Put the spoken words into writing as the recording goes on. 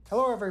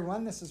Hello,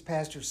 everyone. This is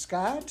Pastor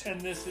Scott. And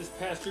this is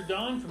Pastor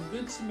Don from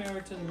Good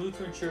Samaritan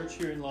Lutheran Church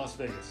here in Las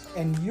Vegas.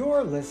 And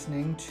you're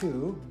listening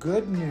to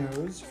Good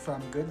News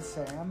from Good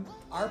Sam,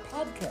 our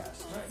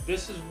podcast. Right.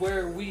 This is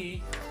where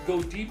we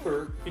go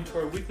deeper into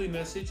our weekly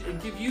message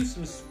and give you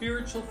some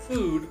spiritual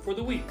food for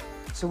the week.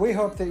 So we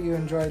hope that you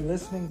enjoyed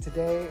listening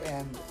today,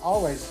 and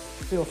always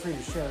feel free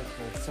to share it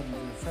with some of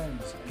your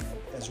friends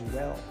as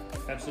well.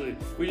 Absolutely.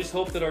 We just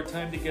hope that our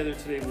time together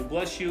today will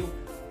bless you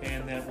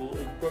and that will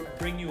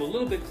bring you a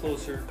little bit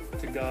closer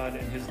to God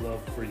and His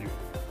love for you.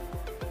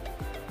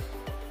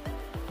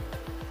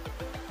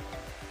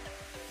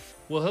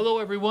 Well, hello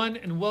everyone,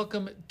 and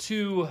welcome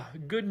to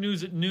Good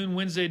News at Noon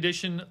Wednesday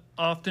edition,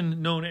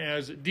 often known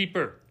as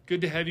Deeper.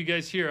 Good to have you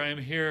guys here. I am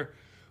here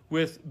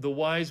with the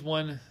wise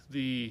one,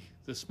 the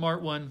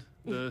smart one,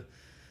 the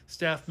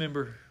staff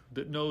member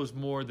that knows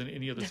more than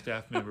any other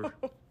staff member,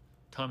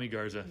 Tommy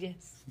Garza.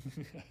 Yes.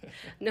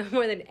 No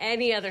more than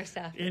any other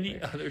staff member.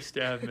 Any other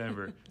staff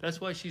member. That's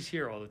why she's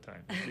here all the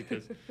time,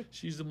 because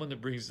she's the one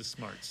that brings the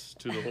smarts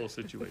to the whole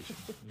situation.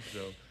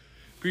 So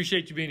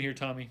appreciate you being here,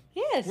 Tommy.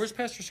 Yes. Where's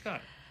Pastor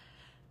Scott?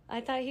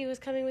 I thought he was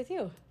coming with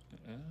you.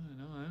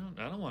 No,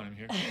 I don't want him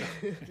here.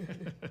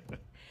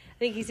 I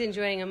think he's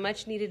enjoying a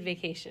much-needed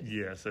vacation.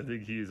 Yes, I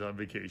think he is on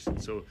vacation.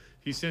 So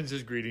he sends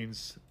his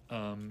greetings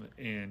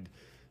and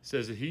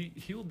says that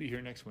he will be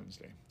here next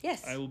Wednesday.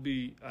 Yes. I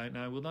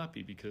will not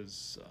be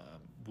because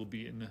we'll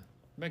be in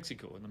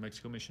Mexico, in the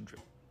Mexico mission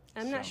trip.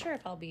 I'm not sure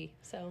if I'll be,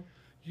 so.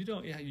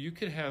 You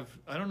could have,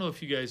 I don't know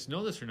if you guys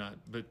know this or not,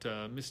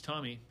 but Miss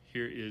Tommy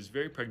here is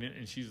very pregnant,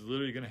 and she's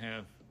literally going to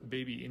have a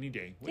baby any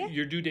day. Yeah.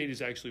 Your due date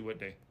is actually what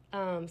day?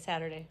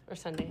 Saturday or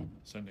Sunday.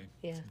 Sunday.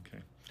 Yeah.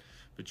 Okay.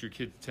 But your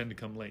kids tend to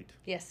come late.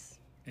 Yes.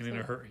 And in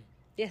a hurry.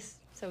 Yes,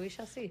 so we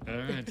shall see. All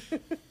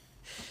right.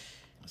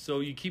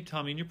 So you keep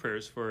Tommy in your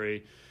prayers for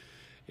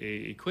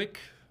a quick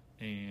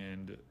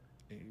and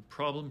a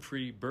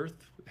problem-free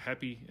birth,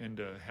 happy,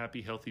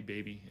 healthy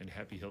baby, and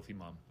happy, healthy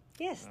mom.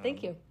 Yes,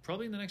 thank you.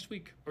 Probably in the next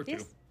week or two.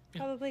 Yes,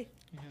 probably.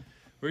 Yeah.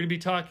 We're going to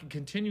be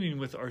continuing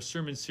with our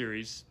sermon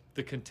series,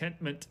 The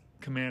Contentment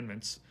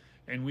Commandments,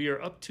 and we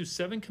are up to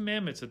 7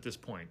 commandments at this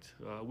point.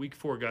 Week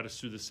 4 got us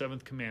through the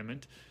 7th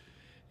commandment,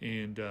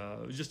 and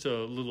just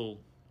a little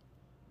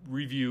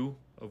review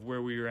of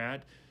where we are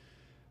at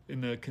in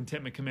the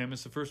contentment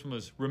commandments. The first one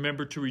was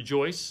remember to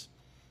rejoice,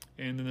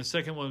 and then the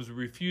second one was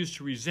refuse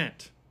to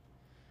resent,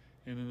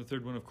 and then the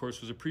third one, of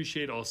course, was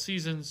appreciate all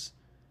seasons.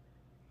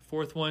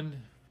 Fourth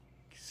one,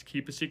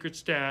 keep a secret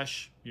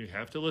stash. You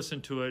have to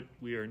listen to it.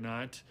 We are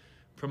not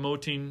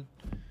promoting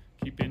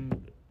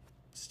keeping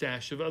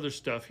stash of other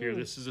stuff here.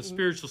 This is a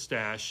spiritual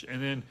stash.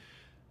 And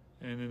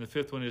then the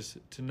fifth one is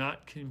to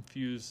not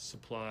confuse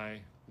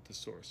supply with the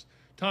source.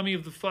 Tommy,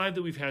 of the 5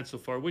 that we've had so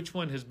far, which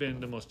one has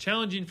been the most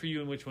challenging for you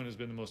and which one has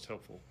been the most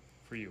helpful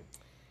for you?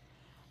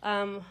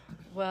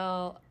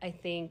 Well, I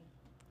think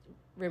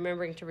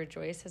remembering to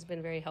rejoice has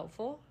been very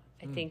helpful.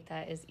 I think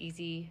that is an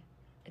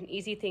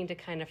easy thing to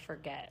kind of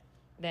forget,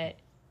 that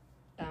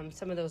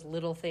some of those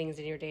little things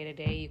in your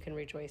day-to-day you can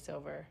rejoice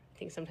over. I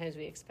think sometimes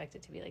we expect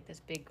it to be like this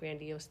big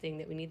grandiose thing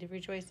that we need to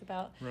rejoice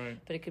about. Right.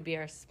 But it could be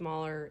our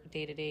smaller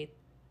day-to-day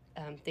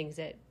things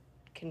that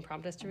can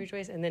prompt us to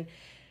rejoice. And then,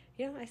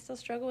 I still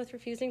struggle with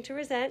refusing to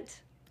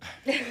resent.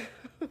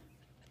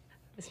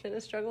 It's been a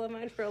struggle of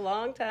mine for a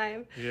long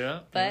time. Yeah.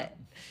 But,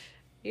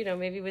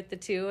 maybe with the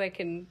 2 I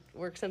can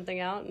work something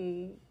out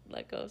and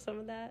let go of some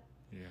of that.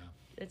 Yeah.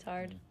 It's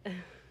hard.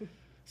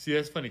 See,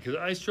 that's funny because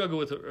I struggle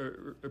with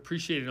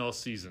appreciating all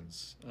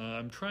seasons.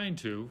 I'm trying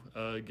to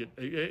get.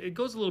 It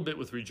goes a little bit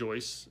with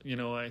rejoice.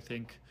 I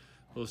think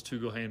those 2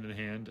 go hand in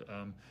hand.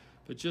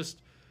 But just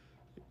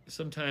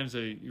sometimes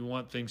you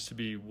want things to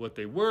be what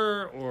they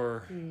were,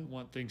 or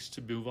want things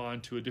to move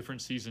on to a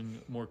different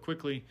season more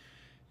quickly,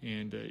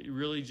 and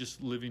really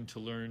just learning to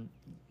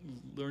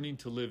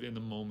live in the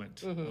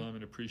moment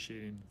and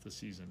appreciating the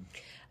season.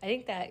 I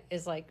think that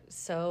is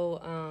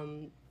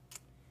so.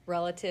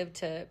 Relative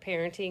to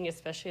parenting,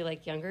 especially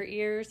like younger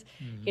years.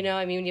 When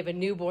you have a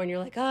newborn, you're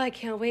like, oh, I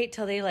can't wait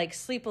till they like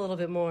sleep a little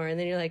bit more. And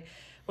then you're like,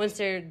 once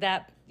they're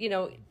that,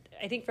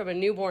 I think from a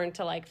newborn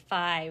to like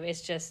 5,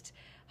 it's just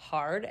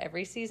hard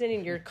every season,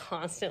 and you're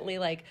constantly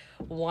like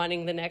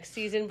wanting the next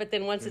season. But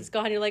then once it's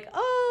gone, you're like,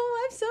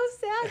 oh, I'm so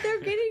sad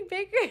they're getting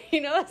bigger.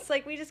 It's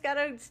like we just got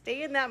to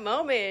stay in that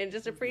moment and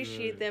just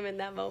appreciate them in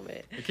that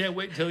moment. I can't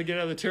wait until they get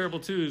out of the terrible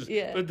 2s.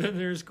 Yeah. But then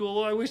they're in school.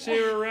 Oh, I wish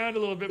they were around a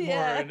little bit more.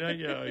 Yeah. And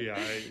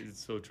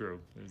it's so true.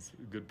 It's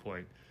a good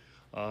point.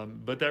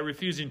 But that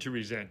refusing to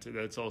resent,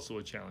 that's also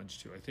a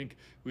challenge too. I think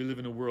we live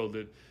in a world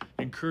that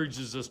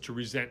encourages us to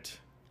resent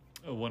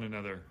one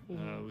another.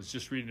 I was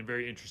just reading a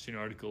very interesting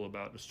article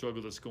about the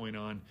struggle that's going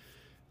on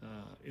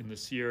in the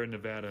Sierra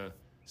Nevada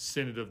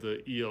Synod of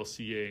the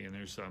ELCA, and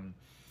there's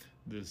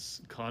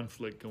this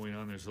conflict going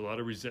on. There's a lot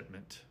of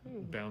resentment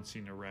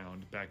bouncing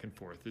around back and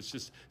forth. It's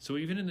just so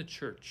even in the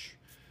church,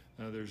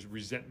 there's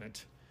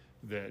resentment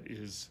that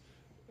is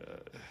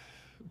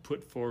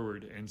put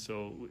forward, and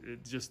so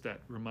it's just that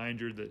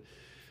reminder that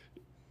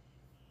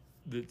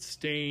that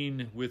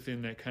staying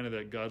within that kind of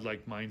that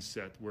godlike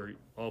mindset where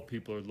all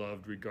people are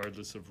loved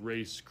regardless of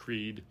race,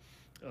 creed,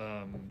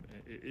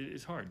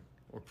 it's hard,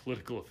 or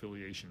political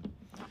affiliation.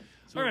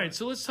 All right,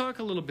 so let's talk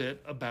a little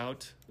bit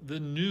about the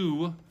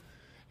new,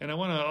 and I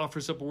want to offer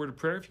us up a word of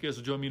prayer. If you guys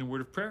will join me in a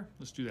word of prayer,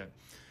 let's do that.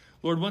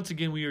 Lord, once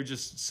again, we are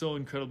just so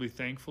incredibly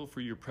thankful for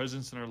your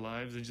presence in our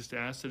lives, and just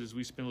ask that as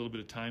we spend a little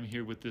bit of time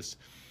here with this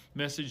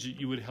message, that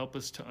you would help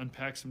us to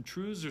unpack some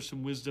truths or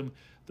some wisdom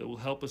that will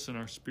help us in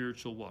our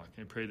spiritual walk.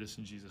 And I pray this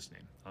in Jesus'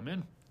 name.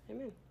 Amen.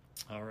 Amen.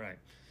 All right.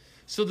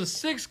 So the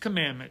sixth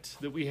commandment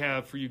that we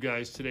have for you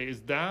guys today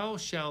is thou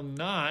shalt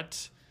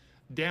not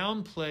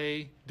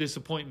downplay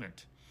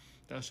disappointment.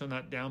 Thou shalt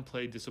not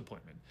downplay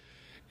disappointment.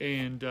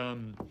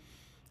 And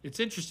it's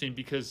interesting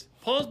because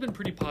Paul's been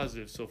pretty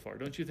positive so far,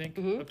 don't you think,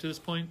 up to this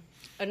point?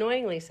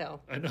 Annoyingly so.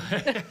 I know.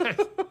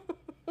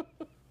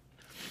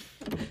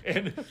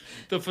 And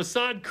the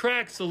facade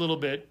cracks a little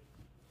bit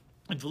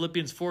in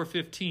Philippians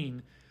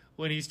 4:15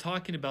 when he's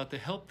talking about the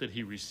help that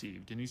he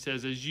received. And he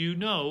says, as you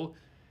know,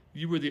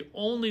 you were the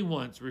only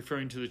ones,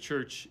 referring to the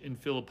church in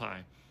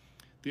Philippi,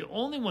 the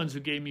only ones who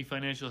gave me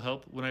financial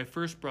help when I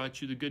first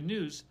brought you the good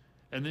news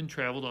and then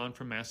traveled on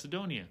from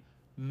Macedonia.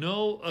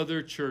 No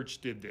other church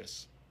did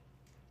this.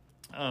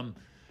 And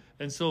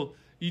so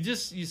you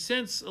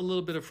sense a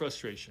little bit of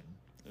frustration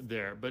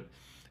there, but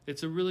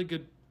it's a really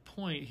good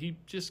point. He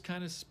just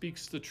kind of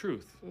speaks the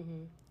truth,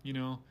 you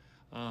know,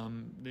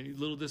 the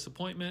little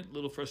disappointment,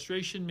 little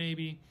frustration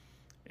maybe,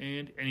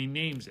 and he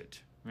names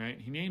it, right?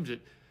 He names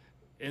it,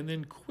 and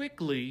then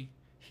quickly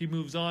he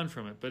moves on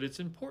from it. But it's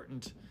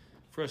important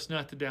for us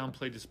not to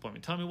downplay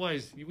disappointment. Tommy,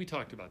 we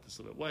talked about this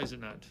a little bit.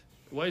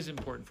 Why is it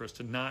important for us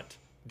to not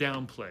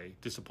downplay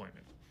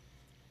disappointment?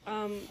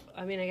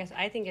 I mean, I guess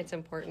I think it's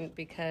important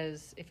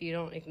because if you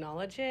don't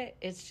acknowledge it,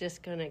 it's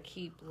just going to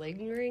keep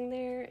lingering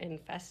there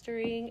and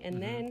festering,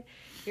 and then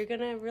you're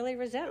going to really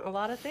resent a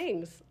lot of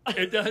things.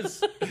 It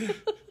does.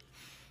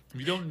 If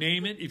you don't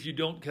name it, if you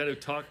don't kind of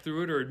talk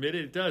through it or admit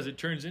it, it does. It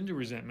turns into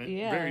resentment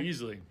very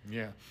easily.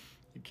 Yeah,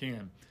 it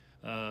can.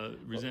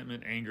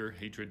 Resentment, anger,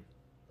 hatred.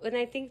 And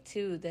I think,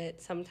 too,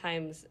 that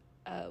sometimes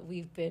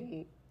we've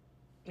been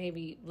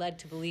maybe led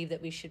to believe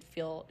that we should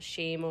feel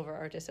shame over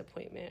our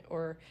disappointment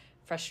or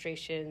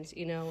frustrations,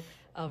 you know,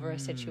 over a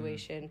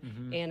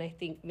situation. And I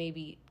think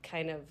maybe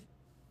kind of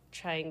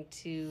trying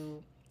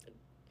to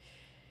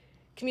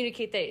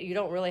communicate that you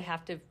don't really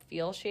have to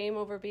feel shame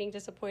over being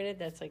disappointed.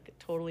 That's like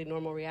a totally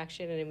normal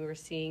reaction. And we were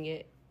seeing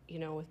it, you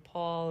know, with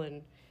Paul,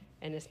 and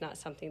it's not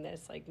something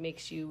that's like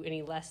makes you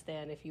any less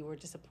than if you were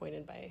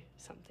disappointed by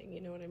something,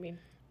 you know what I mean?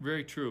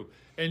 Very true.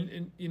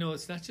 And you know,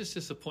 it's not just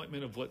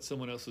disappointment of what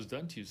someone else has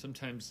done to you.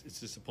 Sometimes it's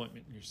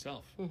disappointment in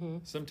yourself.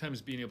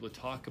 Sometimes being able to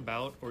talk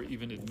about or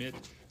even admit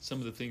some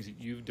of the things that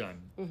you've done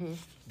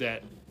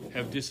that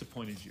have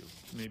disappointed you.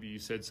 Maybe you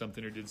said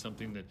something or did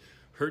something that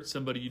hurt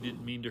somebody you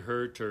didn't mean to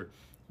hurt, or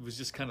it was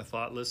just kind of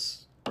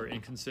thoughtless or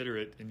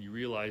inconsiderate, and you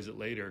realize it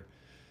later.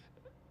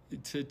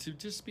 To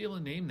just be able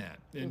to name that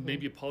and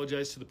maybe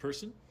apologize to the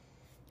person,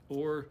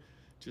 or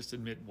just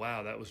admit,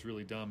 wow, that was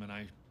really dumb, and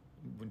I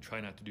would try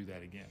not to do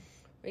that again.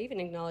 Or even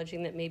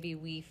acknowledging that maybe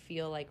we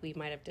feel like we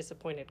might have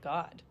disappointed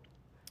God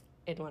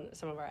in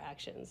some of our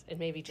actions, and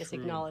maybe just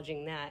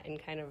acknowledging that and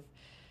kind of,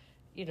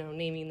 you know,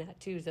 naming that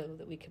too, so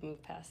that we can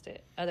move past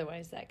it.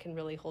 Otherwise, that can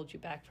really hold you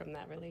back from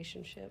that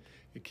relationship.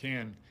 It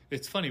can.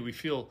 It's funny. We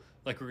feel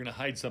like we're going to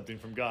hide something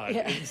from God.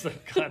 Yeah. It's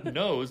like God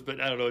knows, but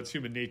I don't know. It's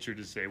human nature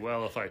to say,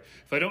 well, if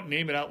I don't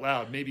name it out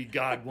loud, maybe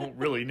God won't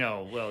really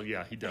know. Well,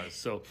 yeah, He does.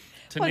 So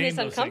name it's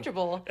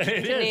uncomfortable to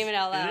name it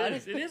out loud.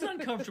 It is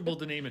uncomfortable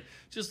to name it.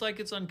 Just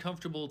like it's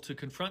uncomfortable to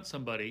confront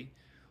somebody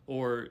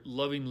or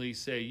lovingly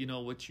say, you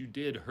know, what you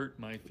did hurt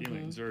my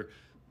feelings, or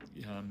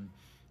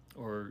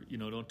you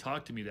know, don't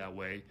talk to me that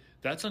way.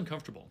 That's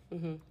uncomfortable.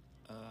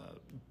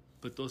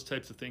 But those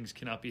types of things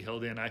cannot be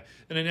held in. An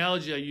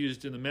analogy I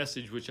used in the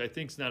message, which I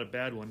think is not a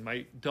bad one.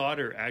 My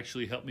daughter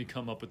actually helped me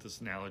come up with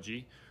this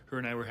analogy. Her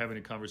and I were having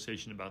a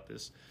conversation about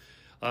this.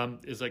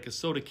 Is like a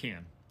soda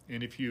can.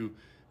 And if you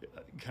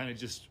kind of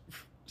just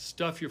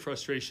stuff your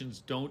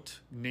frustrations, don't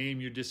name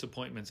your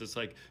disappointments. It's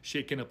like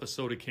shaking up a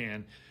soda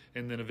can,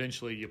 and then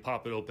eventually you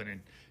pop it open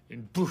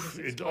and poof,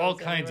 it's all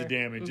kinds of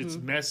damage. It's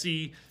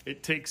messy.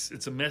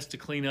 It's a mess to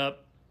clean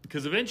up,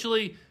 because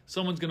eventually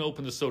someone's going to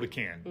open the soda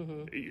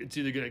can. It's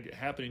either going to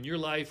happen in your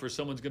life, or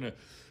someone's going to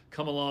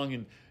come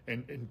along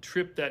and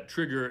trip that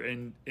trigger,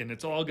 and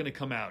it's all going to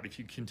come out if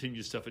you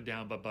continue to stuff it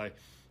down. But by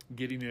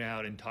getting it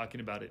out and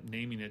talking about it,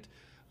 naming it,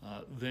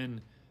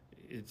 then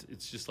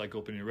it's just like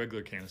opening a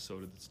regular can of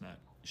soda that's not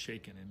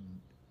shaken, and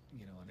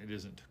you know, and it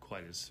isn't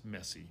quite as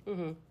messy.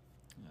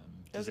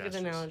 That's a good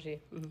analogy.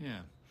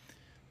 Yeah,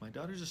 my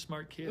daughter's a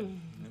smart kid.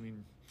 I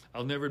mean,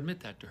 I'll never admit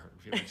that to her.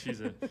 You know,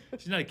 she's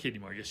not a kid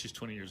anymore. I guess she's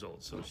 20 years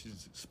old, so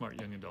she's a smart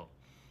young adult.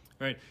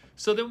 All right.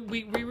 So then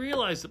we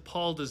realize that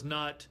Paul does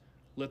not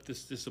let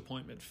this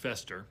disappointment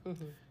fester,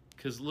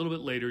 because a little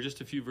bit later,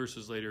 just a few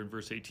verses later, in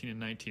verse 18 and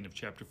 19 of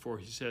chapter 4,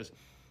 he says,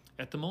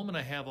 "At the moment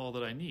I have all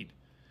that I need,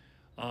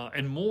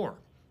 and more.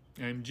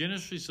 I'm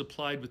generously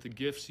supplied with the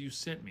gifts you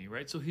sent me,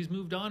 right? So he's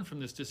moved on from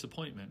this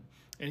disappointment,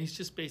 and he's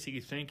just basically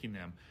thanking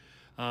them.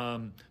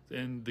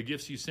 And the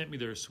gifts you sent me,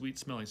 they're a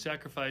sweet-smelling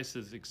sacrifice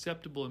that's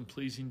acceptable and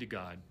pleasing to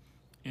God.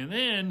 And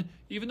then,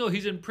 even though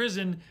he's in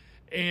prison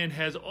and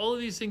has all of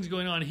these things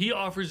going on, he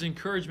offers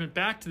encouragement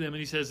back to them, and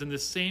he says, and the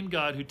same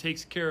God who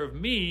takes care of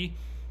me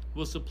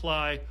will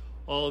supply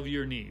all of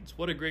your needs.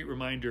 What a great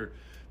reminder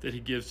that he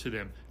gives to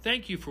them.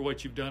 Thank you for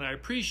what you've done. I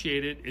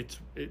appreciate it.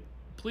 It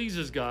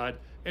pleases God.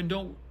 And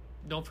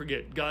don't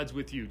forget, God's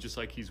with you just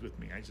like he's with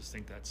me. I just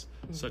think that's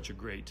such a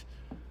great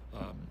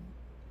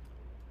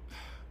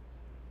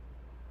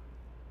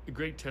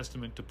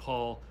testament to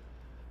Paul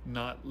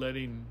not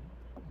letting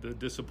the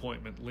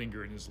disappointment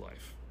linger in his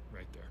life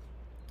right there.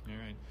 All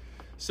right.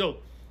 So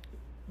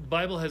the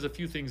Bible has a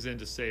few things then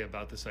to say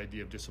about this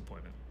idea of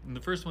disappointment. And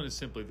the first one is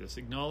simply this: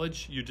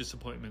 acknowledge your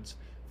disappointments,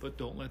 but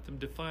don't let them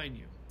define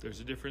you. There's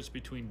a difference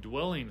between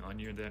dwelling on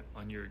your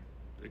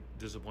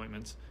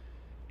disappointments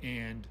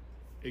and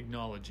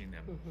acknowledging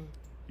them.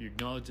 You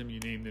acknowledge them, you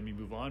name them, you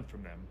move on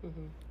from them,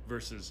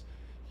 versus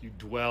you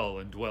dwell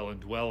and dwell and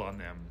dwell on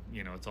them.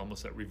 You know, it's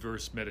almost that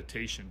reverse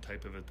meditation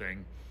type of a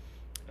thing,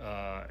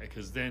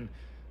 because then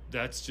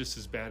that's just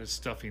as bad as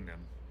stuffing them,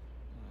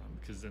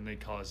 because then they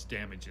cause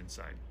damage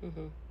inside.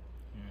 Right.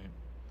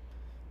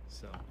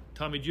 So,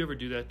 Tommy, do you ever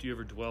do that? Do you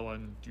ever dwell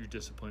on your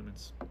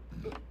disappointments?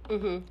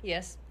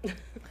 Yes.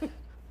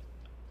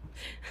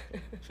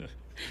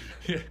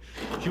 If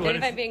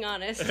I'm being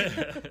honest.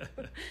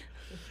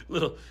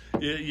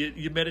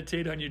 You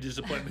meditate on your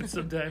disappointments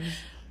sometimes?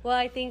 Well,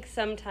 I think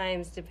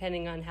sometimes,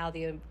 depending on how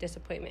the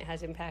disappointment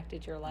has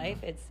impacted your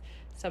life, it's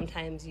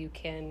sometimes you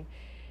can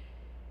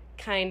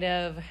kind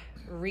of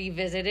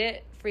revisit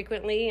it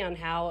frequently on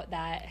how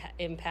that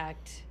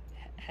impact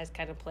has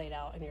kind of played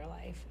out in your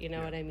life. You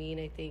know what I mean?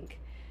 I think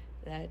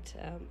that,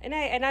 and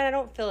I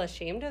don't feel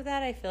ashamed of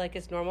that. I feel like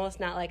it's normal. It's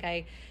not like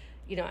I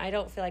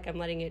don't feel like I'm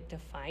letting it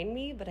define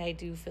me, but I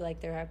do feel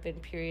like there have been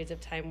periods of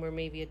time where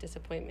maybe a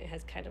disappointment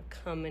has kind of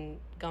come and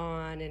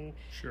gone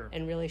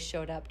and really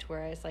showed up to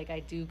where it's like I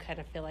do kind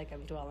of feel like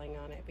I'm dwelling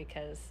on it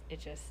because it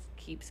just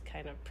keeps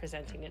kind of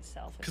presenting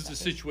itself. Because the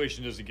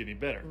situation doesn't get any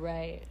better.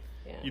 Right.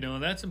 Yeah. You know,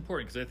 and that's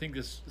important because I think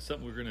this is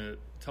something we're going to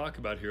talk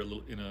about here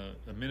in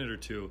a minute or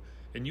two,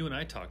 and you and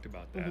I talked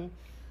about that.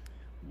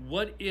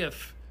 What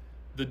if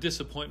the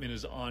disappointment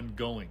is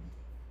ongoing?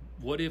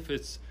 What if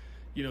it's,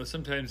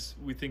 sometimes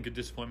we think of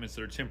disappointments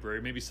that are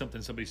temporary. Maybe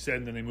something somebody said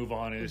and then they move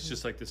on and it's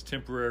just like this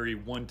temporary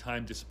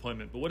one-time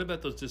disappointment. But what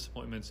about those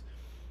disappointments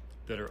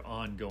that are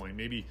ongoing?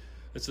 Maybe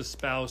it's a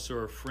spouse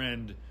or a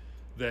friend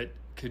that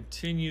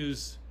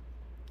continues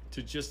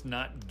to just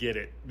not get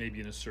it, maybe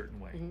in a certain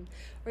way.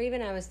 Or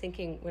even I was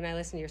thinking when I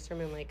listened to your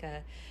sermon, like,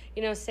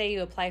 say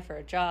you apply for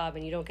a job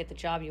and you don't get the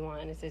job you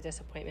want and it's a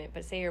disappointment.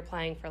 But say you're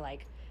applying for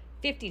like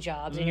 50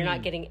 jobs and you're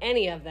not getting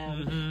any of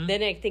them,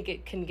 then I think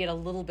it can get a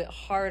little bit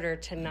harder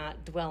to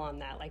not dwell on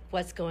that. Like,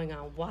 what's going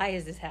on? Why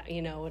is this happening?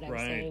 You know what I'm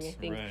saying? I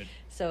think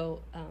so.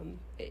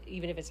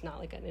 Even if it's not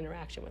like an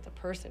interaction with a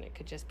person, it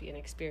could just be an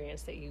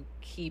experience that you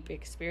keep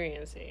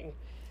experiencing.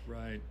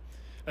 Right.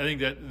 I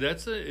think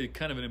that's a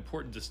kind of an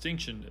important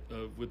distinction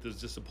with those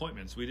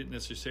disappointments. We didn't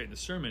necessarily say it in the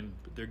sermon,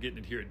 but they're getting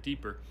it here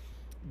deeper.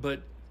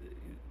 But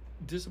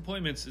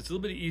disappointments, it's a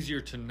little bit easier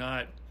to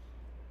not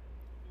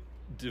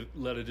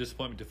let a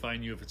disappointment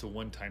define you if it's a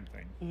one-time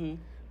thing.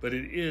 But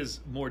it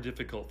is more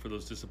difficult for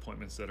those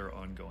disappointments that are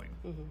ongoing.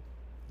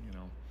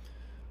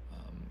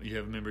 You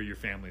have a member of your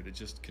family that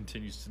just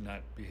continues to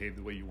not behave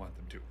the way you want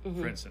them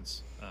to, for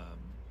instance,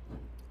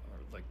 or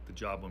like the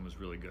job one was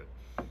really good.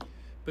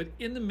 But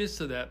in the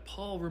midst of that,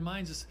 Paul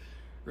reminds us,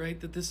 right,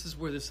 that this is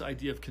where this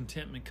idea of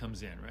contentment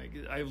comes in, right?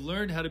 I've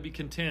learned how to be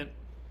content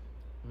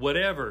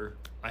whatever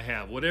I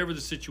have, whatever the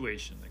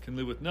situation. I can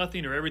live with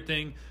nothing or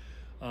everything.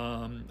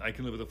 I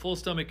can live with a full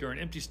stomach or an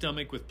empty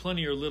stomach, with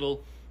plenty or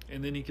little.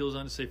 And then he goes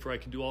on to say, for I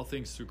can do all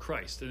things through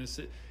Christ. And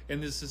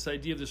there's this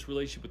idea of this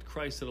relationship with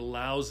Christ that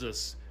allows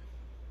us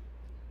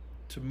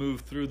to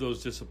move through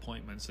those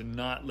disappointments and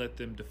not let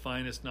them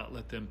define us,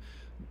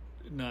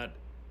 not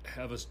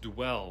have us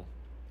dwell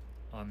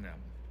on them,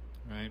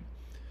 right?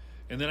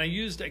 And then I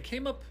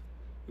came up,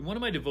 in one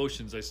of my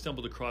devotions, I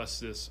stumbled across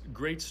this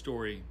great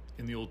story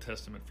in the Old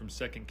Testament from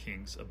 2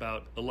 Kings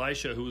about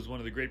Elisha, who was one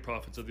of the great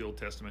prophets of the Old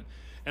Testament,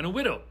 and a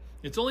widow.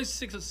 It's only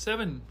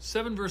seven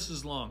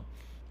verses long.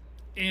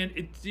 And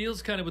it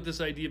deals kind of with this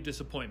idea of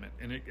disappointment.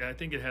 And I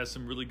think it has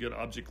some really good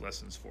object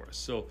lessons for us.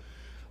 So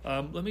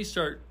let me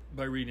start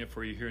by reading it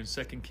for you here in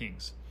 2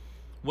 Kings.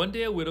 One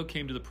day a widow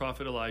came to the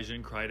prophet Elijah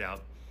and cried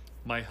out,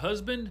 "My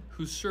husband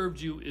who served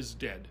you is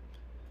dead.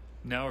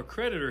 Now a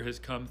creditor has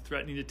come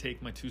threatening to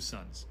take my 2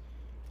 sons."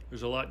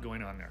 There's a lot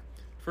going on there.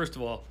 First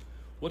of all,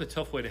 what a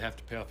tough way to have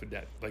to pay off a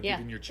debt by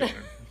giving your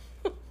children.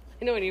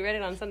 I know when you read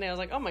it on Sunday, I was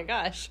like, oh my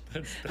gosh.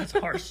 That's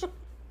harsh.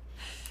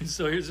 And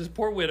so here's this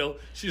poor widow.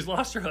 She's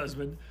lost her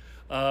husband.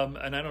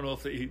 And I don't know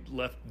if he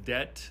left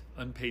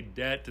unpaid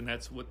debt, and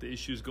that's what the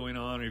issue is going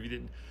on, or if he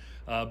didn't.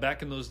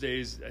 Back in those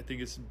days, I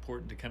think it's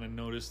important to kind of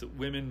notice that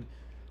women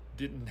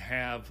didn't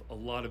have a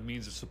lot of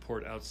means of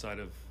support outside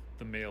of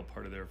the male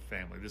part of their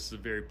family. This is a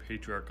very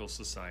patriarchal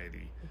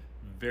society,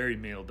 very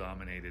male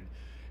dominated.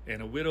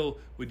 And a widow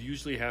would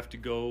usually have to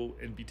go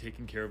and be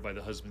taken care of by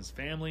the husband's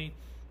family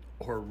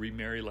or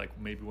remarry like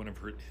maybe one of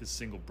his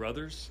single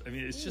brothers. I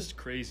mean, it's just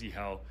crazy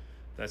how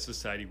that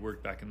society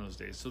worked back in those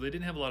days. So they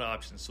didn't have a lot of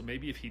options. So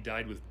maybe if he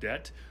died with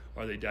debt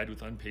or they died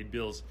with unpaid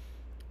bills,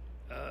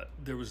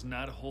 there was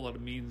not a whole lot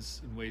of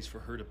means and ways for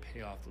her to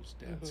pay off those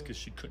debts because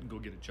she couldn't go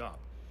get a job.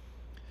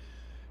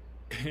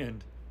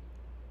 And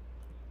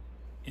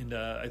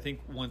I think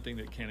one thing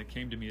that kind of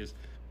came to me is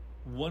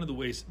one of the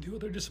ways to deal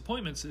with their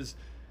disappointments is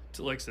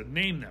to, like I said,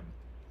 name them.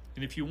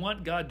 And if you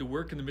want God to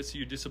work in the midst of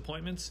your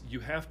disappointments, you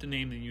have to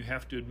name them. You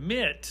have to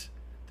admit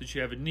that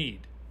you have a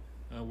need.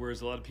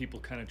 Whereas a lot of people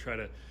kind of try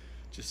to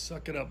just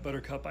suck it up,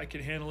 buttercup. I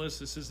can handle this.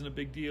 This isn't a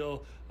big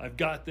deal. I've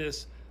got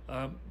this.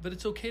 But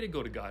it's okay to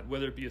go to God,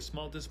 whether it be a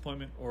small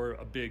disappointment or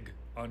a big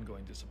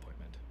ongoing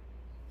disappointment.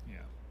 Yeah.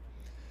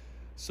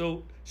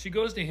 So she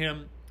goes to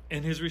him,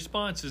 and his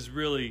response is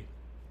really,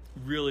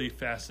 really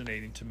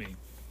fascinating to me.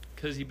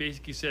 Because he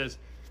basically says,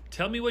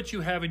 tell me what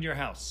you have in your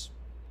house.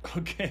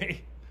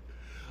 Okay.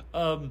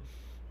 And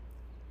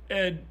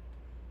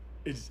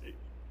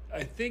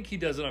I think he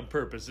does it on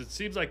purpose. It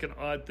seems like an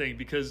odd thing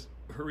because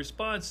her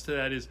response to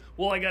that is,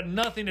 well, I got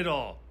nothing at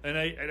all. And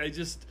I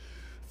just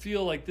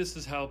feel like this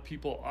is how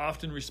people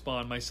often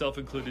respond, myself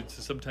included,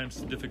 to sometimes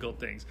to difficult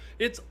things.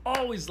 It's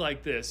always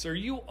like this, or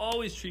you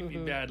always treat me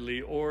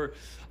badly, or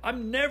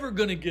I'm never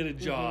going to get a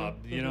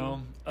job, you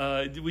know.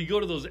 We go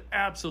to those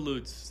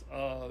absolutes.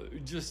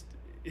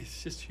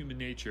 It's just human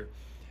nature.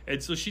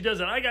 And so she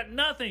does it. I got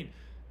nothing.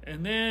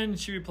 And then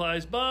she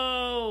replies,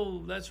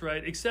 "Bo, that's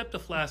right, except a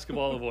flask of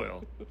olive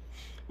oil,"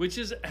 which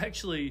is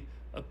actually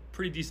a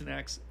pretty decent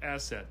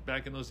asset.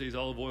 Back in those days,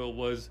 olive oil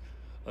was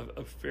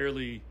a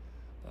fairly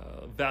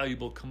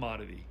valuable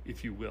commodity,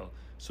 if you will.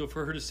 So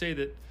for her to say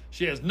that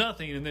she has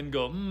nothing and then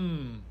go,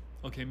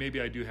 okay, maybe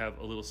I do have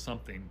a little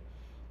something,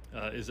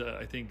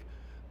 I think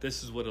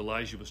this is what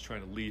Elijah was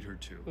trying to lead her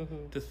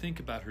to think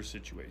about her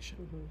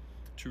situation,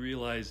 to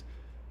realize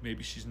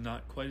maybe she's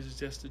not quite as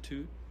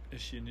destitute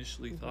as she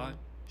initially thought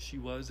she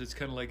was. It's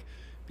kind of like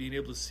being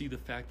able to see the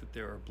fact that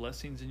there are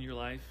blessings in your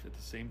life at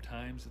the same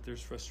times that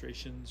there's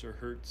frustrations or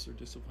hurts or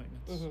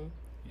disappointments.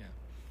 Yeah.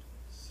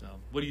 So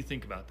what do you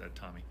think about that,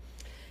 Tommy?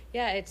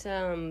 Yeah, it's,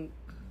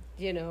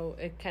 you know,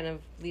 it kind of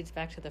leads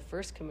back to the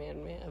first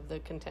commandment of the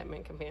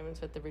contentment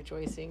commandments with the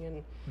rejoicing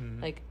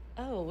and like,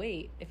 oh,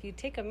 wait, if you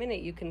take a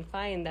minute, you can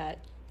find that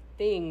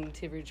thing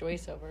to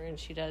rejoice over. And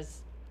she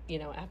does, you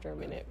know, after a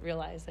minute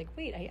realize like,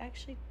 wait, I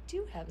actually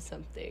do have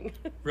something.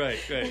 Right.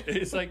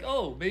 It's like,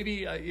 oh,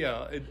 maybe,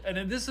 yeah. And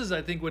then this is,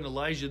 I think, when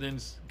Elijah then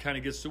kind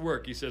of gets to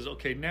work. He says,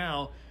 okay,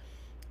 now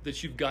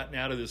that you've gotten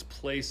out of this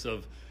place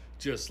of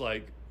just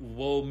like,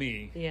 woe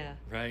me. Yeah.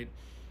 Right.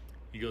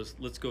 He goes,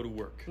 let's go to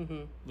work.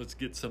 Let's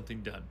get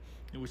something done.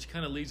 Which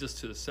kind of leads us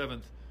to the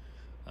seventh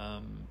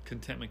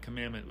contentment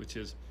commandment, which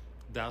is,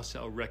 thou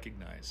shalt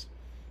recognize.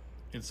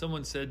 And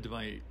someone said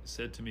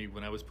to me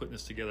when I was putting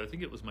this together, I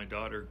think it was my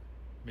daughter,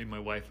 maybe my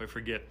wife, I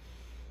forget,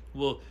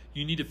 well,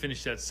 you need to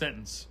finish that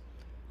sentence.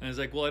 And I was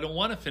like, well, I don't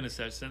want to finish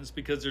that sentence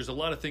because there's a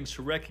lot of things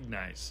to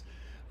recognize.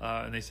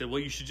 And they said, well,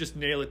 you should just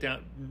narrow it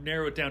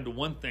down to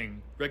one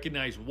thing.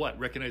 Recognize what?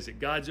 Recognize that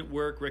God's at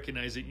work.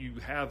 Recognize that you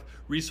have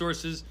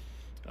resources.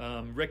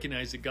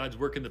 Recognize that God's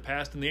work in the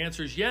past. And the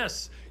answer is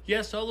yes.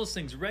 Yes, all those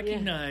things.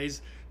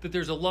 Recognize that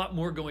there's a lot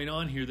more going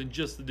on here than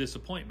just the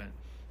disappointment.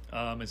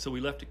 And so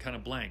we left it kind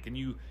of blank. And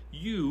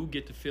you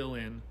get to fill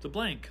in the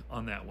blank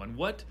on that one.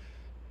 What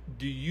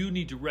do you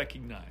need to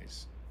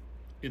recognize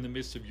in the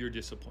midst of your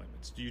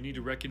disappointments? Do you need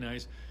to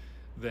recognize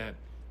that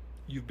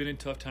you've been in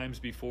tough times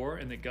before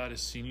and that God has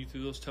seen you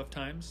through those tough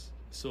times?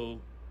 So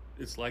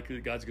it's likely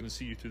that God's going to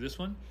see you through this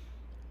one.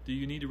 Do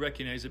you need to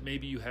recognize that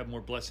maybe you have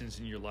more blessings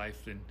in your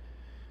life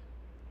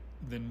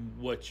than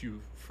what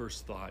you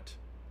first thought?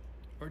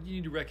 Or do you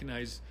need to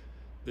recognize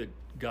that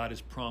God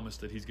has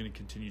promised that he's going to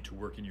continue to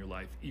work in your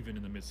life even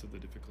in the midst of the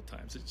difficult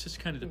times? It just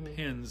kind of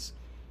depends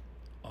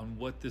on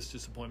what this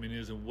disappointment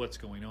is and what's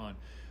going on,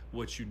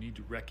 what you need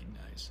to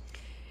recognize.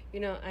 You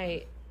know,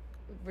 I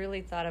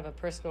really thought of a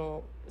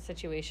personal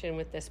situation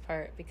with this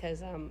part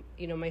because,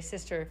 you know, my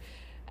sister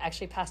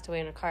actually passed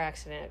away in a car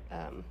accident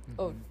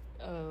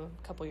a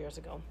couple years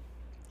ago.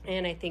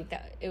 And I think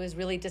that it was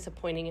really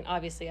disappointing and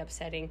obviously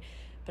upsetting.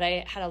 But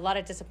I had a lot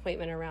of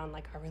disappointment around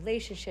like our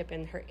relationship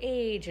and her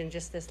age and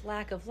just this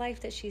lack of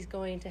life that she's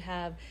going to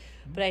have.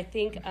 But I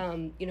think,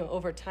 you know,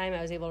 over time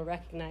I was able to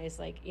recognize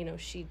like, you know,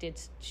 she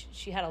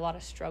had a lot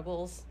of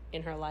struggles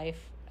in her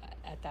life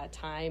at that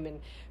time, and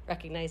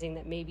recognizing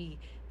that maybe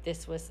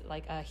this was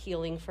like a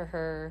healing for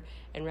her,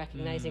 and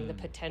recognizing the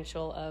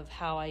potential of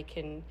how I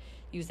can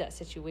use that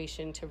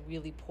situation to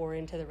really pour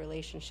into the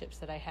relationships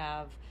that I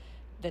have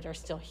that are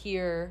still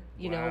here,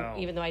 you know,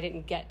 even though I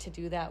didn't get to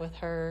do that with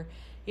her.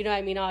 You know,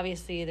 I mean,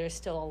 obviously there's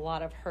still a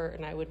lot of hurt,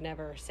 and I would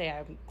never say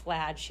I'm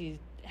glad she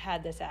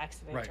had this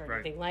accident or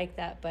anything like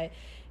that. But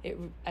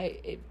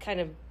it kind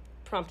of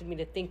prompted me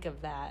to think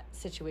of that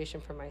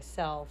situation for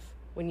myself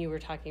when you were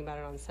talking about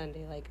it on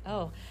Sunday. Like,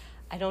 oh,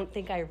 I don't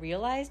think I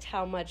realized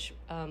how much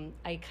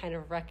I kind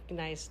of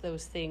recognized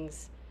those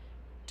things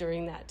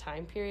during that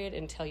time period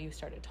until you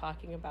started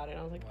talking about it.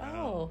 I was like, Wow.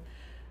 oh,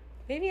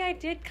 maybe I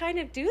did kind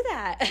of do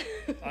that.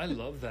 I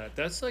love that.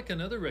 That's like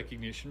another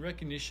recognition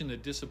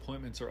that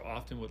disappointments are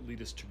often what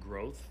lead us to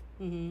growth,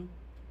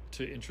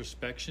 to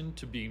introspection,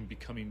 to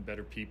becoming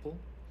better people.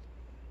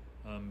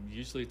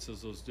 Usually it's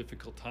those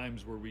difficult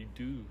times where we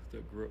do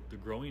the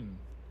growing.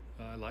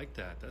 I like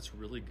that. That's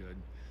really good.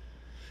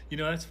 You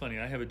know, that's funny.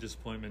 I have a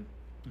disappointment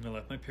in my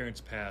life. My parents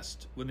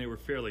passed when they were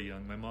fairly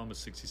young. My mom was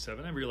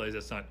 67. I realize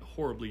that's not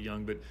horribly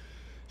young, but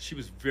she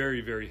was very,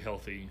 very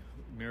healthy,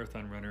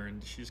 marathon runner,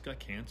 and she just got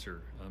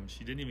cancer.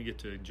 She didn't even get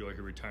to enjoy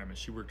her retirement.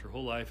 She worked her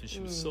whole life, and she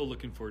was so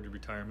looking forward to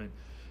retirement.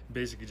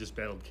 Basically just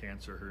battled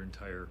cancer her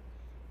entire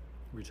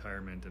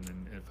retirement, and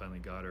then it finally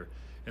got her.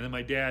 And then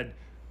my dad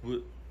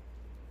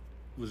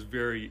was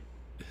very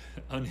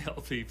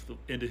unhealthy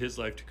into his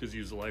life because he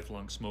was a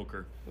lifelong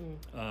smoker,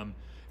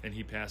 and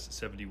he passed at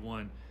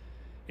 71.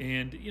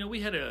 And you know,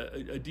 we had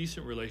a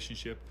decent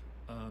relationship.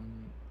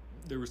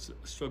 There were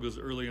struggles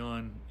early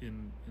on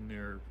in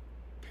their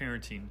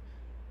parenting,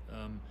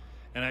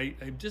 and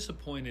I'm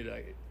disappointed.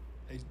 I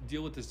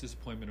deal with this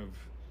disappointment of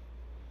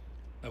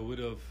I would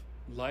have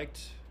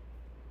liked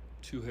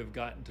to have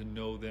gotten to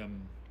know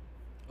them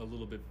a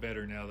little bit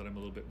better now that I'm a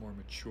little bit more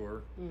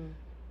mature,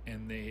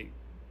 and they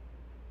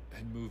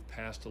had moved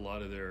past a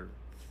lot of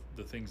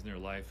the things in their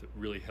life that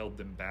really held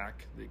them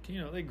back.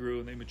 They grew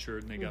and they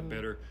matured and they got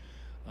better,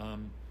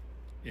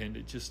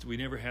 and we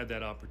never had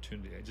that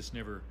opportunity. I just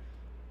never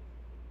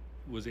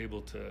was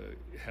able to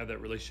have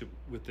that relationship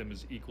with them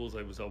as equals.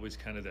 I was always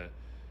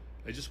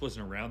I just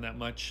wasn't around that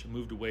much. I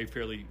moved away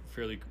fairly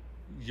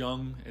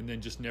young, and then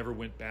just never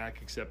went back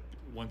except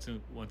once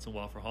in a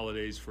while for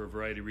holidays for a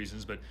variety of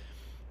reasons. But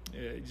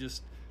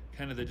just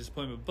kind of the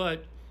disappointment.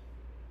 But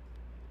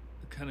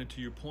kind of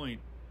to your point,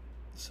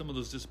 some of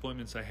those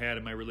disappointments I had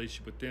in my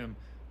relationship with them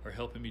are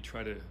helping me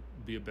try to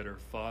be a better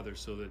father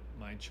so that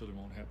my children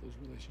won't have those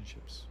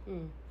relationships,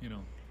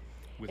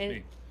 with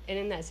me. And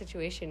in that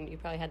situation, you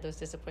probably had those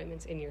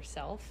disappointments in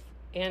yourself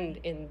and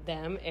in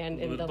them and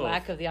in the both.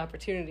 lack of the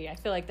opportunity. I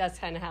feel like that's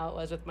kind of how it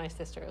was with my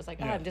sister. It was like,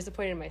 I'm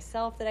disappointed in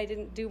myself that I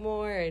didn't do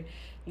more, and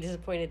I'm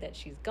disappointed that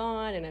she's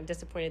gone, and I'm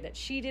disappointed that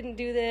she didn't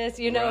do this.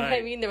 You know what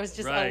I mean? There was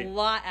just a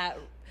lot at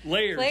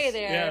layers. Play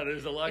there. Yeah,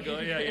 there's a lot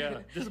going. Yeah.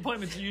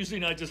 Disappointments are usually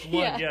not just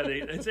one. Yeah,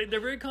 they're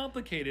very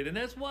complicated, and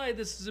that's why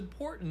this is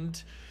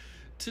important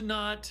to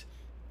not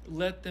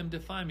let them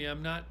define me.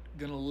 I'm not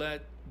going to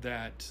let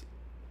that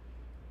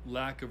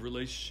lack of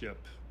relationship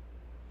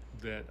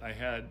that I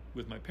had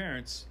with my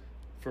parents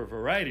for a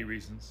variety of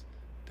reasons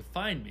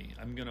define me.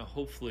 I'm going to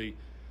hopefully,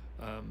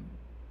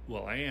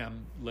 I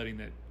am letting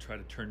that try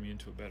to turn me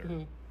into a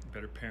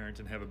better parent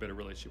and have a better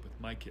relationship with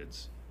my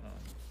kids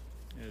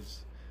as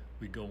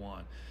we go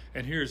on.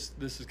 And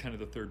this is kind of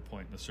the third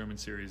point in the sermon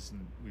series,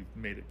 and we've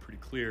made it pretty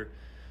clear.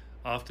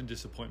 Often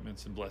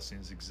disappointments and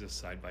blessings exist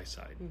side by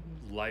side.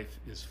 Life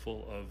is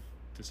full of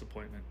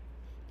disappointment.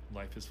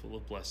 Life is full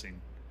of blessing.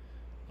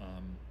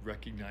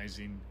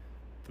 Recognizing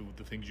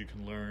the things you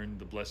can learn,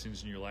 the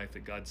blessings in your life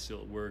that God's still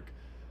at work,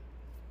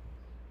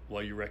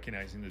 while you're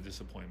recognizing the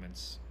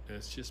disappointments.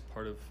 It's just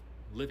part of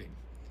living.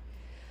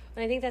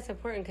 And I think that's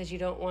important because you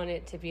don't want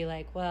it to be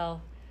like,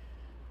 well,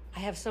 I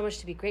have so much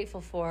to be grateful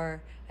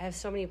for. I have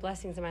so many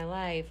blessings in my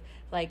life.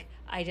 Like,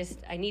 I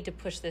need to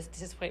push this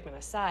disappointment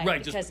aside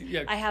because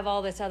I have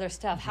all this other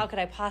stuff. How could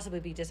I possibly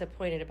be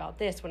disappointed about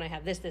this when I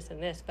have this,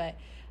 and this? But,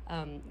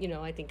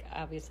 I think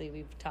obviously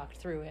we've talked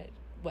through it,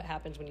 what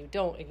happens when you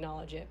don't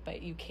acknowledge it.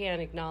 But you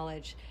can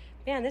acknowledge,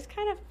 man, this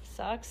kind of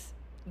sucks.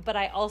 But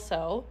I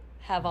also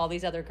have all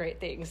these other great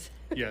things.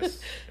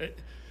 Yes.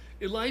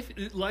 Life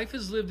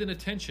is lived in a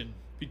tension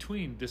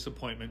between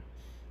disappointment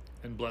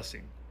and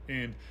blessing.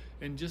 And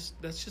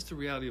that's just the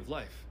reality of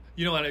life.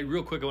 And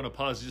real quick, I want to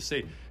pause and just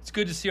say, it's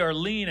good to see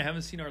Arlene. I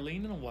haven't seen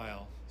Arlene in a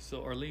while.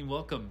 So Arlene,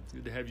 welcome.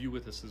 Good to have you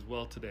with us as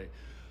well today.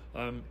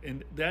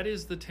 And that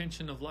is the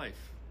tension of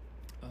life.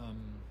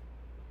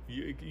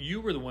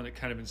 You were the one that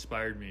kind of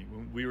inspired me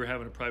when we were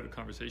having a private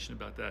conversation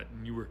about that.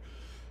 And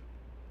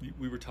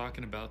we were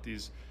talking about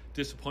these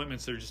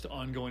disappointments that are just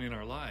ongoing in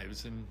our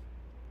lives. And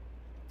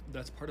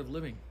that's part of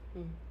living,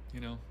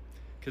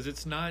 because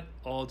it's not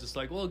all just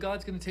like, well,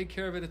 God's going to take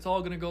care of it. It's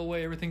all going to go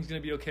away. Everything's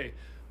going to be okay.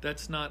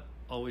 That's not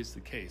always the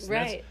case.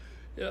 Right.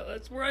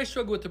 That's where I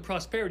struggle with the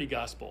prosperity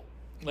gospel.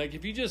 Like,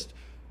 if you just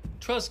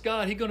trust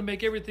God, He's going to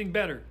make everything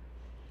better.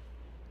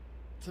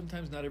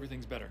 Sometimes not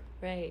everything's better.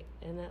 Right.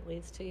 And that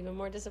leads to even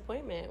more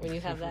disappointment when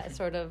you have that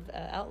sort of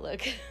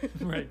outlook.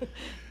 Right.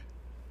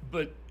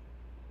 But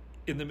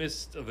in the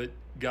midst of it,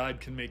 God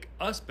can make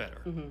us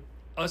better,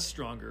 us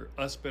stronger,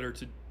 us better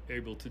to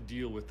able to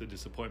deal with the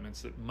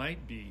disappointments that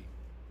might be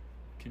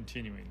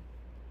continuing.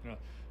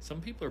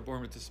 Some people are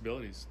born with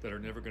disabilities that are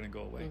never going to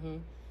go away.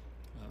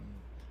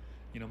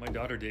 My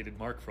daughter dated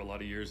Mark for a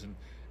lot of years,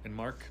 and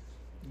Mark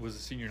was a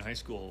senior in high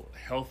school,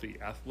 healthy,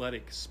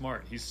 athletic,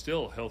 smart. He's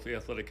still healthy,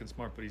 athletic, and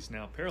smart, but he's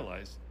now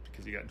paralyzed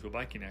because he got into a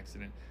biking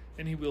accident,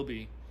 and he will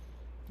be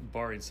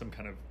barring some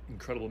kind of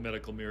incredible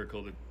medical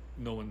miracle that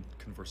no one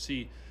can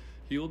foresee,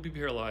 he will be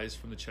paralyzed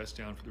from the chest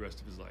down for the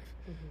rest of his life.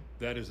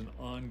 That is an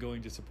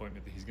ongoing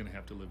disappointment that he's going to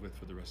have to live with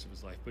for the rest of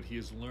his life. But he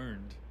has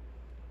learned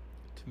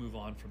to move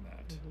on from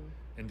that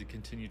and to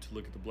continue to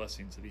look at the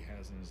blessings that he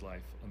has in his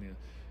life.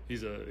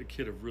 He's a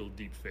kid of real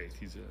deep faith.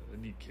 He's a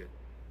neat kid.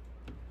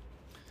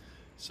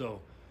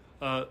 So,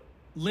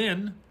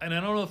 Lynn, and I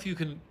don't know if you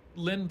can,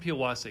 Lynn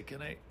Piawasik,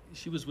 and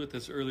she was with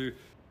us earlier,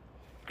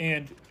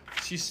 and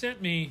she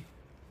sent me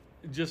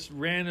just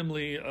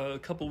randomly a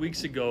couple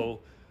weeks ago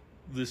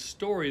this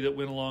story that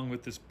went along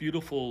with this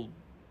beautiful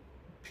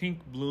pink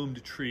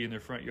bloomed tree in their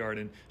front yard,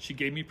 and she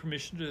gave me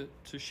permission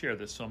to share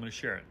this, so I'm going to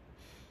share it.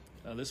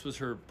 This was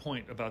her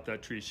point about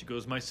that tree. She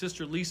goes, my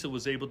sister Lisa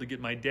was able to get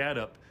my dad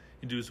up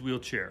into his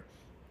wheelchair.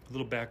 A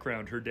little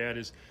background, her dad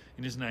is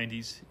in his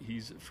 90s.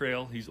 He's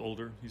frail, he's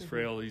older, he's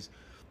frail, he's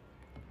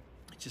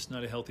just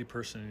not a healthy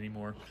person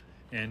anymore,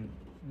 and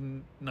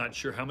not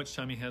sure how much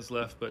time he has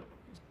left, but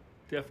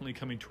definitely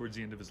coming towards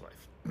the end of his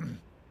life.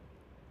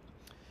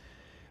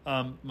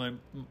 My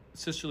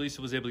sister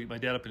Lisa was able to get my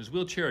dad up in his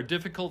wheelchair, a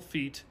difficult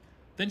feat.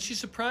 Then she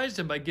surprised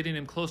him by getting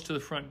him close to the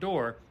front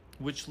door,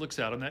 which looks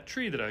out on that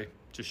tree that I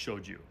just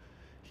showed you.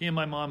 He and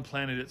my mom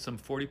planted it some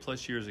 40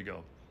 plus years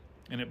ago,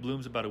 and it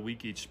blooms about a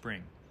week each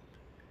spring.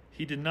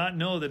 He did not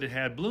know that it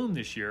had bloomed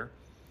this year,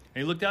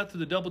 and he looked out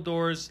through the double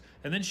doors,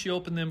 and then she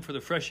opened them for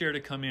the fresh air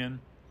to come in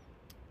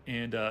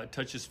and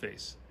touch his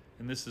face.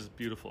 And this is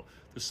beautiful.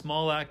 The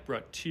small act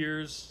brought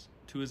tears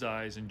to his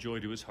eyes and joy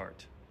to his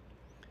heart.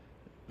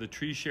 The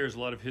tree shares a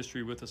lot of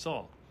history with us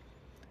all.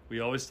 We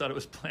always thought it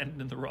was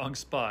planted in the wrong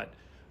spot,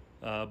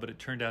 but it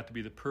turned out to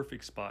be the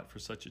perfect spot for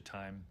such a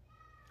time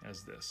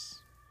as this.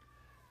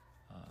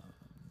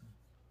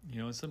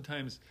 And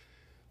sometimes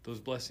those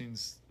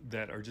blessings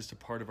that are just a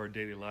part of our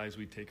daily lives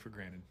we take for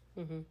granted.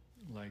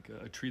 Like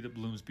a tree that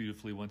blooms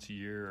beautifully once a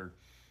year, or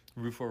a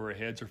roof over our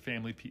heads, or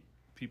family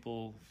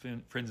people,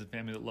 friends and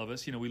family that love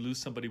us. We lose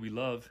somebody we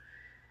love,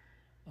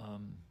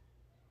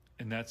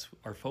 and that's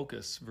our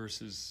focus,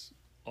 versus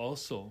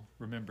also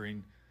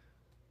remembering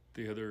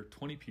the other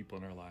 20 people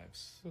in our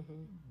lives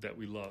that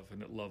we love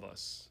and that love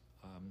us.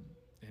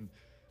 And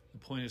the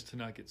point is to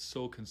not get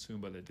so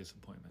consumed by that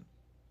disappointment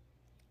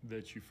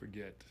that you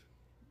forget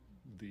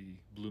the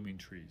blooming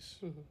trees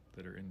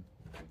that are in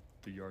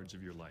the yards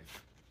of your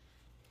life.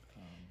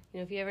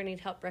 If you ever need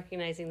help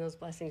recognizing those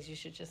blessings, you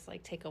should just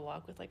take a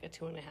walk with a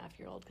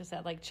 2.5-year-old, because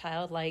that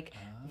childlike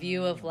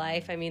view of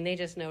life, they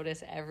just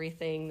notice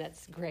everything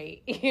that's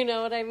great. You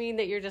know what I mean?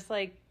 That you're just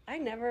I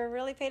never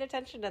really paid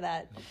attention to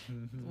that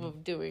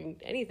doing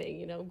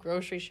anything,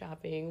 grocery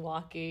shopping,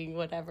 walking,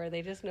 whatever.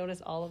 They just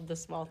notice all of the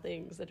small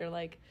things that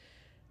are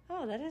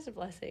oh, that is a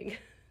blessing.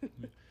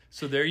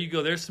 So there you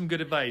go. There's some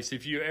good advice.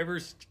 If you ever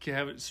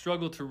have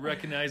struggled to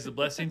recognize the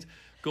blessings,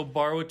 go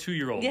borrow a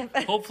 2-year-old.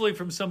 Yep. Hopefully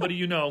from somebody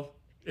you know.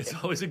 It's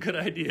always a good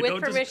idea.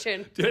 With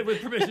permission.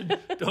 With permission.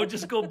 Don't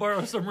just go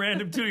borrow some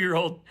random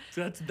 2-year-old.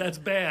 That's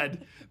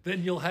bad.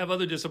 Then you'll have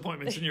other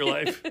disappointments in your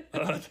life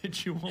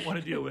that you won't want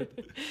to deal with.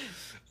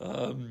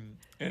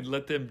 And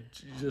let them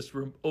just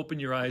open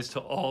your eyes to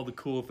all the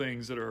cool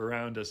things that are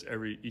around us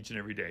each and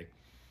every day.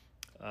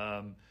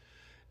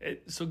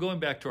 So going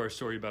back to our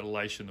story about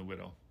Elisha and the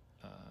widow.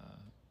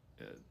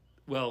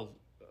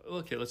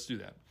 Okay, let's do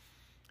that.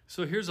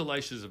 So here's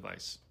Elisha's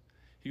advice.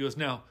 He goes,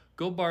 now,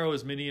 go borrow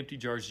as many empty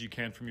jars as you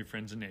can from your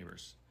friends and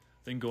neighbors.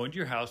 Then go into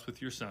your house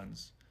with your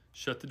sons,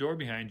 shut the door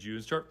behind you,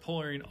 and start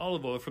pouring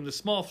olive oil from the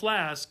small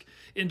flask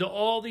into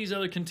all these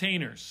other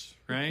containers,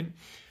 right?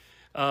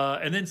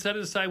 And then set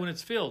it aside when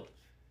it's filled.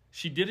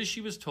 She did as she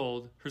was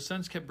told. Her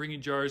sons kept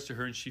bringing jars to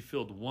her, and she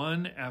filled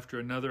one after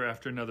another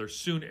after another.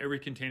 Soon every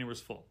container was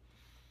full.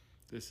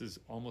 This is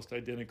almost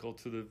identical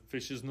to the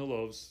fishes and the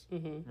loaves,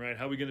 right?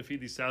 How are we going to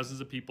feed these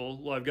thousands of people?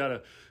 Well, I've got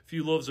a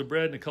few loaves of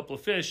bread and a couple of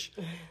fish,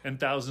 and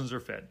thousands are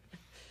fed.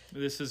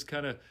 This is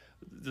kind of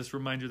this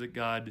reminder that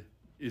God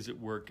is at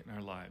work in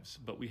our lives,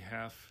 but we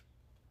have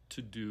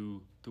to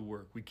do the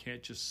work. We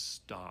can't just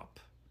stop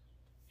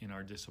in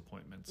our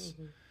disappointments,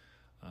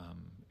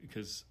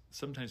 because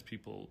sometimes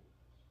people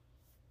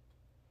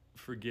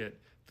forget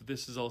that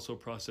this is also a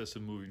process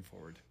of moving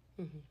forward.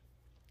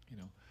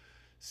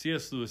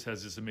 C.S. Lewis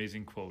has this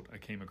amazing quote I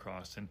came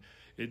across, and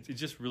it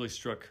just really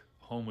struck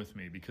home with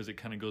me, because it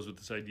kind of goes with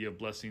this idea of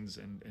blessings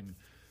and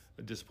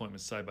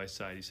disappointments side by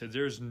side. He said,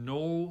 there's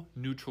no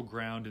neutral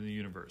ground in the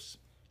universe.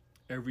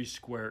 Every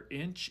square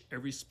inch,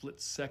 every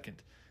split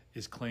second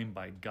is claimed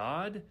by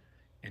God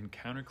and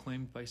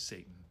counterclaimed by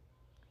Satan,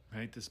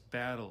 right? This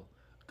battle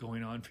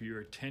going on for your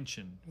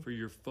attention, for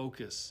your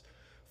focus,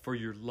 for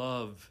your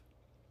love,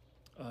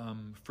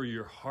 for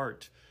your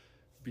heart,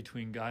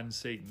 between God and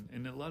Satan.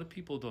 And a lot of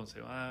people don't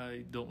say,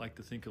 I don't like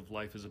to think of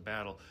life as a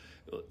battle.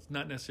 It's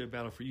not necessarily a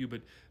battle for you,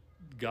 but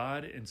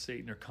God and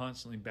Satan are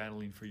constantly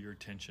battling for your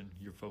attention,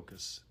 your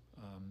focus,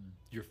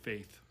 your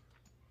faith.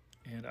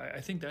 And I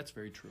think that's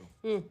very true.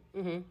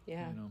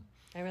 Yeah.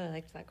 I really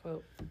liked that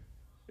quote.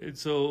 And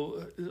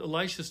so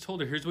Elisha's told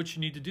her, here's what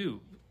you need to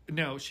do.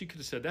 Now, she could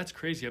have said, that's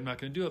crazy, I'm not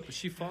going to do it.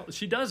 But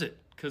she does it,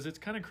 because it's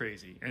kind of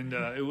crazy. And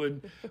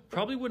it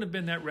probably wouldn't have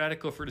been that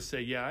radical for her to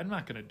say, yeah, I'm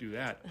not going to do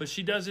that. But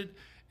she does it,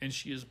 and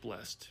she is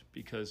blessed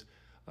because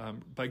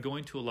by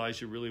going to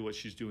Elijah, really what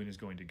she's doing is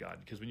going to God.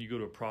 Because when you go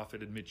to a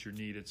prophet, admit your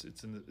need, it's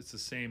the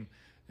same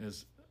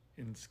as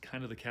in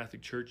kind of the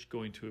Catholic Church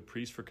going to a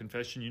priest for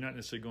confession. You're not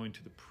necessarily going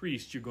to the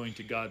priest, you're going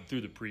to God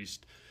through the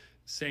priest.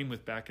 Same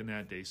with back in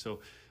that day.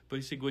 So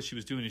basically what she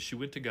was doing is she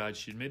went to God,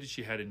 she admitted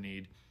she had a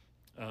need.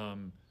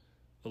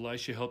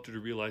 Elisha helped her to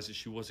realize that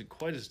she wasn't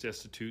quite as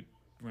destitute,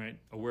 right?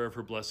 Aware of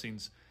her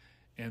blessings,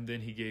 and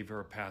then he gave her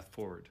a path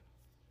forward.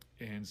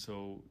 And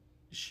so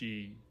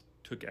she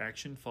took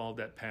action, followed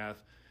that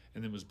path,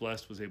 and then was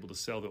blessed, was able to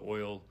sell the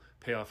oil,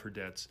 pay off her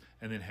debts,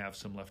 and then have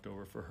some left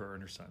over for her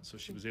and her sons. So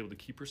she was able to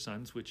keep her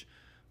sons, which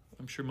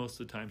I'm sure most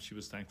of the time she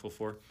was thankful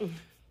for,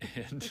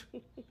 and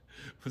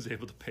was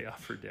able to pay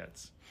off her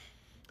debts.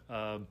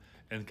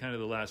 And kind of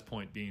the last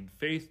point being,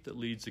 faith that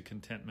leads to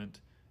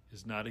contentment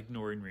is not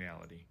ignoring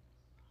reality.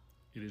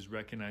 It is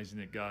recognizing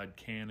that God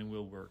can and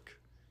will work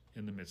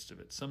in the midst of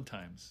it,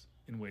 sometimes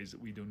in ways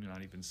that we do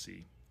not even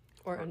see.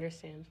 Or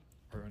understand.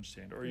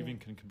 Or even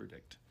can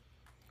predict,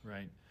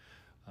 right?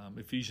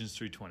 Ephesians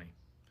 3:20.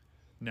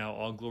 Now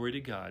all glory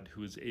to God,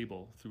 who is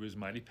able, through his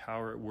mighty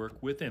power at work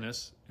within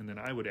us, and then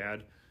I would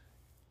add,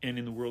 and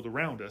in the world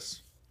around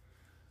us,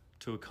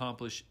 to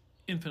accomplish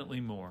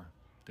infinitely more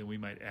than we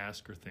might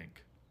ask or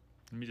think.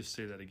 Let me just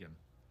say that again.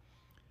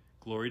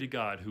 Glory to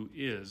God, who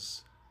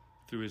is,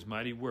 through his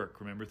mighty work,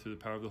 remember, through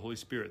the power of the Holy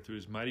Spirit, through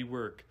his mighty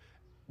work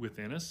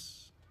within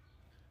us,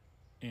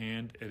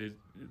 and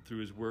through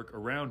his work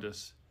around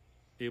us,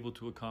 able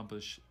to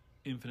accomplish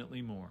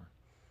infinitely more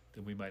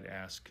than we might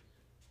ask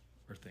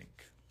or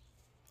think.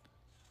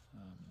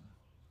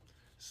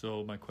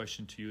 So my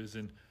question to you is,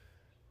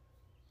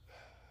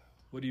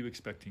 what are you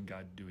expecting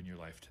God to do in your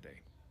life today?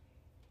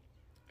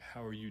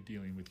 How are you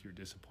dealing with your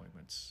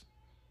disappointments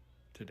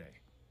today?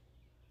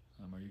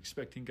 Are you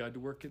expecting God to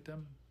work at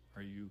them?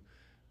 Are you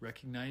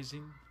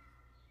recognizing?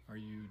 Are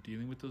you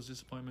dealing with those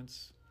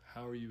disappointments?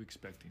 How are you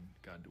expecting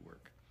God to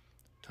work?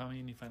 Tommy,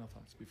 any final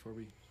thoughts before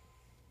we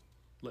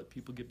let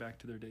people get back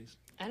to their days?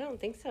 I don't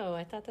think so.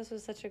 I thought this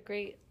was such a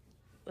great,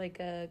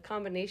 a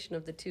combination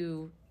of the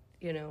two,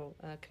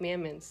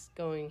 commandments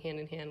going hand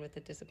in hand with the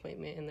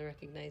disappointment and the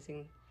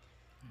recognizing.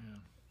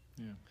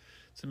 Yeah.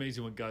 It's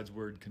amazing what God's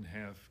word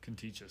can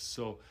teach us.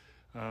 So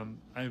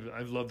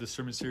I've loved this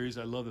sermon series.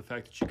 I love the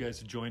fact that you guys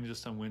have joined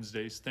us on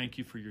Wednesdays. Thank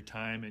you for your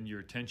time and your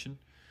attention.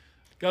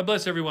 God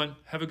bless everyone.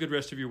 Have a good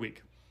rest of your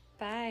week.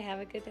 Bye. Have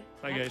a good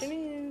Guys.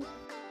 afternoon.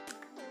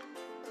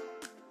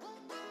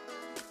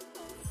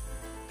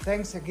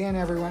 Thanks again,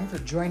 everyone, for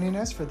joining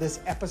us for this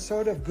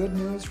episode of Good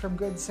News from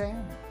Good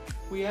Sam.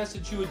 We ask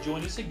that you would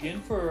join us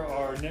again for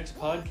our next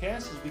podcast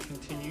as we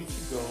continue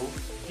to go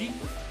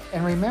deeper.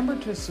 And remember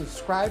to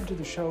subscribe to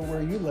the show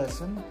where you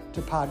listen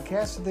to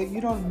podcasts so that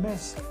you don't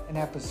miss an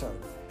episode.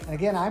 And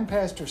again, I'm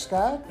Pastor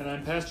Scott. And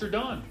I'm Pastor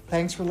Don.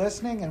 Thanks for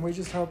listening, and we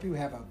just hope you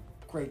have a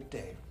great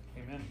day.